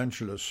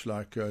televangelists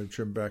like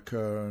Jim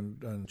Bakker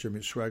and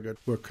Jimmy Swaggart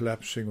were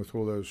collapsing with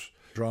all those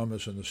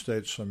dramas in the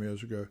States some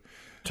years ago,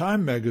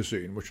 Time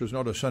magazine, which was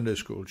not a Sunday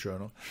school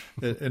journal,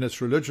 in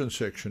its religion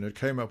section, it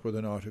came up with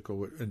an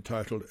article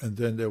entitled, "And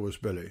Then There Was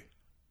Billy."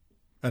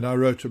 And I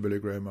wrote to Billy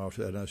Graham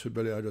after that, and I said,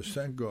 Billy, I just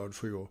thank God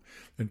for your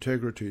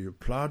integrity. You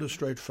plowed a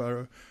straight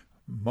furrow,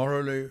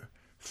 morally,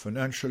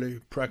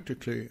 financially,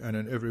 practically, and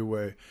in every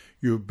way.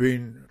 You've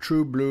been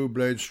true blue,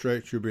 blade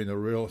straight. You've been the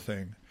real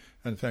thing.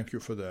 And thank you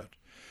for that.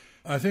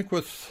 I think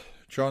with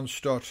John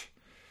Stott,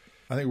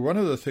 I think one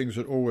of the things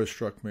that always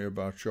struck me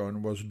about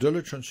John was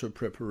diligence of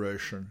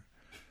preparation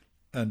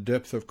and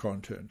depth of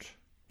content.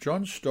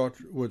 John Stott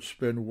would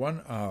spend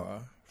 1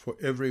 hour for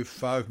every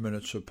 5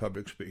 minutes of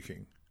public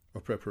speaking,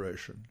 of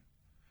preparation.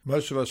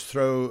 Most of us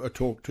throw a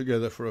talk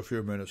together for a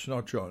few minutes,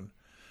 not John.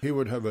 He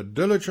would have a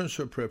diligence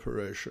of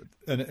preparation,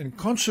 and in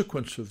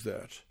consequence of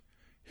that,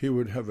 he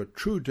would have a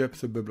true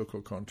depth of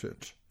biblical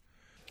content.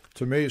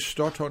 To me,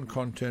 Stott on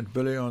content,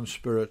 Billy on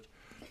spirit,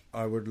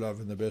 I would love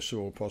in the best of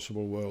all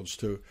possible worlds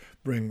to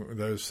bring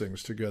those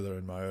things together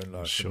in my own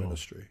life and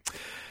ministry.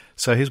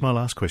 So here's my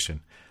last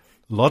question.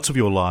 Lots of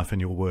your life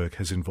and your work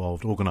has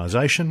involved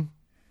organisation,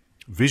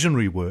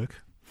 visionary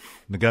work,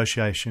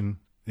 negotiation,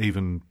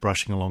 even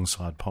brushing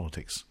alongside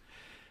politics,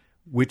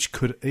 which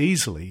could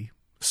easily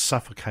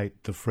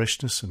suffocate the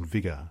freshness and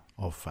vigour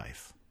of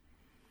faith.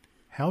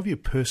 How have you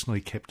personally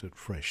kept it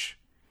fresh?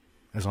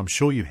 As I'm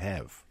sure you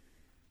have.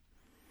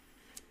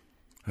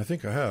 I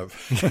think I have.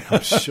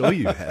 I'm sure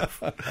you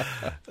have.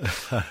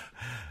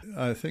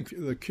 I think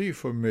the key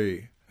for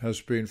me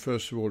has been,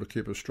 first of all, to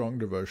keep a strong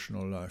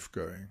devotional life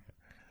going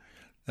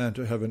and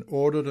to have an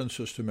ordered and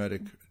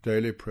systematic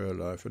daily prayer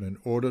life and an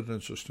ordered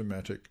and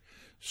systematic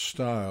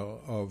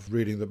style of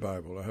reading the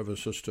Bible. I have a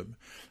system.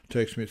 It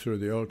takes me through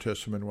the Old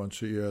Testament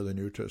once a year, the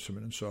New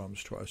Testament and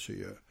Psalms twice a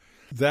year.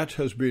 That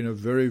has been a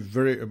very,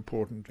 very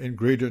important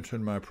ingredient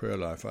in my prayer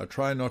life. I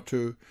try not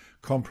to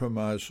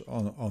compromise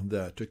on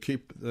that, to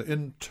keep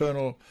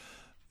the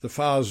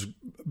fires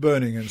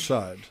burning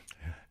inside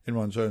in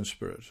one's own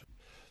spirit.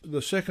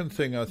 The second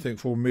thing I think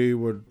for me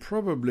would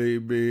probably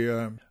be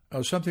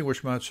something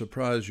which might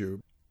surprise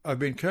you. I've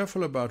been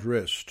careful about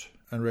rest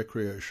and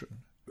recreation.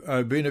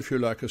 I've been, if you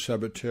like, a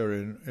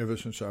Sabbatarian ever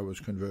since I was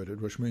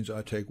converted, which means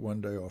I take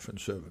one day off in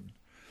 7.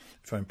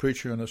 If I'm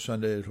preaching on a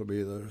Sunday, it'll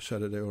be either a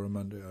Saturday or a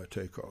Monday I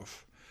take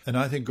off. And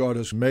I think God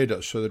has made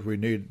us so that we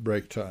need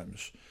break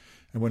times.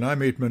 And when I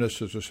meet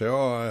ministers who say,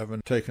 I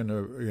haven't taken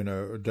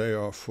a day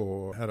off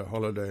or had a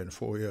holiday in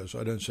 4 years,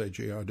 I don't say,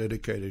 gee, how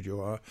dedicated you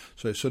are.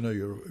 Say, sinner,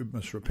 you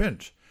must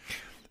repent.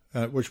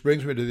 Which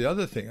brings me to the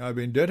other thing. I've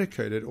been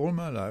dedicated all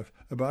my life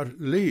about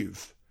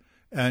leave,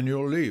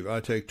 annual leave. I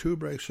take 2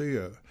 breaks a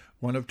year,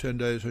 one of 10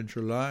 days in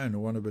July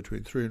and one of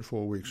between 3 and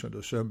 4 weeks in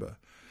December.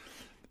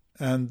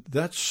 And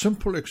that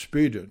simple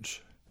expedient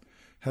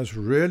has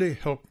really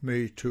helped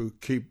me to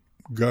keep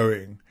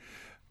going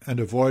and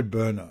avoid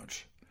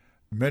burnout.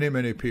 Many,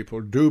 many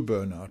people do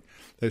burn out.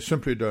 They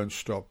simply don't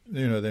stop.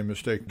 They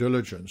mistake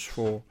diligence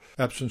for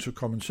absence of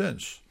common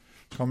sense.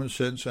 Common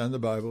sense and the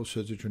Bible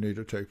says that you need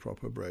to take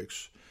proper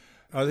breaks.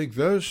 I think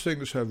those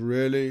things have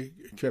really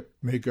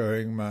kept me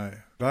going. My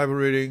Bible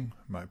reading,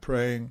 my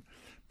praying,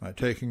 my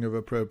taking of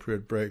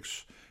appropriate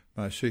breaks,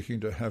 my seeking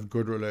to have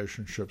good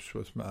relationships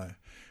with my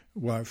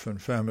wife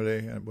and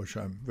family, which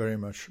I'm very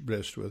much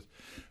blessed with.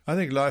 I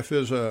think life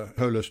is a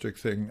holistic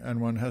thing,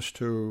 and one has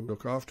to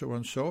look after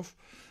oneself,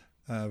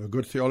 have a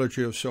good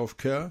theology of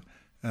self-care,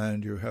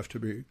 and you have to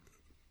be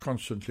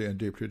constantly and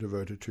deeply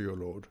devoted to your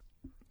Lord.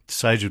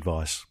 Sage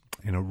advice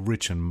in a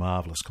rich and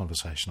marvellous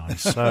conversation. I'm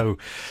so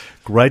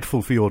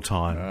grateful for your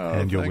time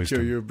and your wisdom.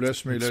 Thank you. You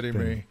blessed me, letting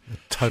me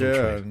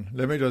share. And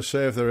let me just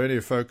say, if there are any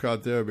folk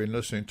out there who have been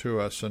listening to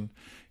us and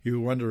you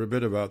wonder a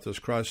bit about this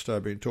Christ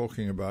I've been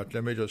talking about,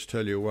 let me just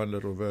tell you one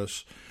little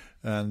verse,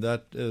 and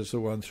that is the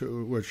one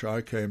through which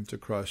I came to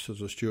Christ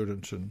as a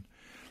student in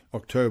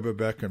October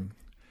back in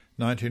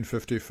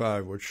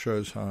 1955, which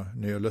shows how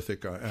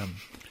Neolithic I am.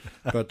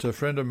 But a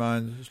friend of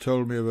mine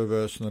told me of a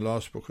verse in the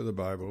last book of the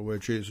Bible where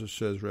Jesus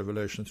says,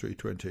 Revelation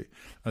 3:20,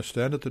 I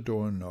stand at the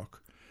door and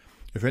knock.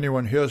 If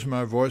anyone hears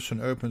my voice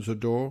and opens the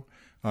door,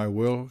 I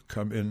will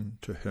come in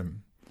to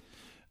him.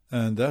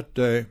 And that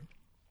day,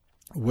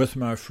 with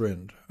my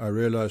friend, I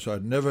realized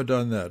I'd never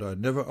done that. I'd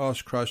never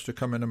asked Christ to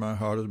come into my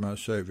heart as my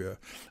Savior.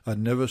 I'd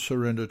never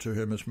surrendered to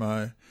him as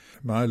my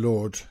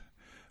Lord.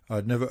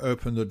 I'd never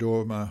opened the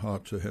door of my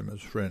heart to him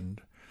as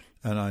friend.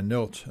 And I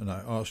knelt and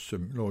I asked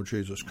him, Lord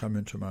Jesus, come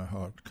into my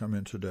heart, come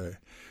in today.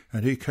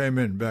 And he came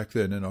in back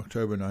then in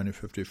October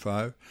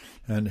 1955,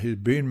 and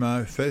he'd been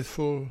my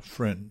faithful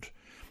friend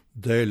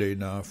daily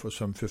now for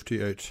some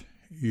 58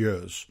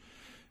 years.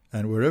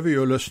 And wherever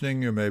you're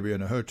listening, you may be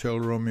in a hotel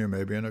room, you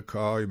may be in a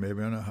car, you may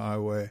be on a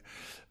highway,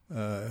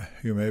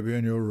 you may be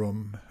in your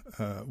room,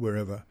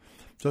 wherever.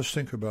 Just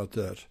think about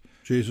that.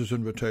 Jesus'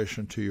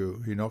 invitation to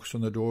you. He knocks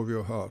on the door of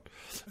your heart.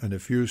 And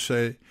if you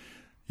say,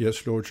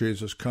 yes, Lord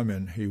Jesus, come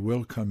in, he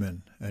will come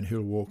in, and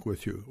he'll walk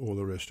with you all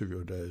the rest of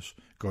your days.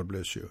 God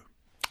bless you.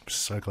 I'm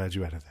so glad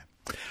you added that.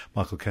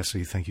 Michael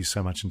Cassidy, thank you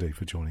so much indeed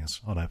for joining us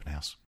on Open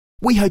House.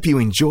 We hope you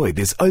enjoyed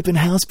this Open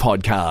House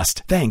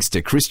podcast, thanks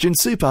to Christian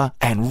Super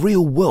and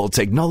Real World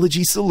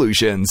Technology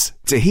Solutions.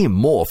 To hear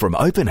more from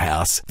Open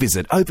House,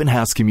 visit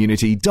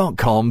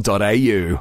openhousecommunity.com.au.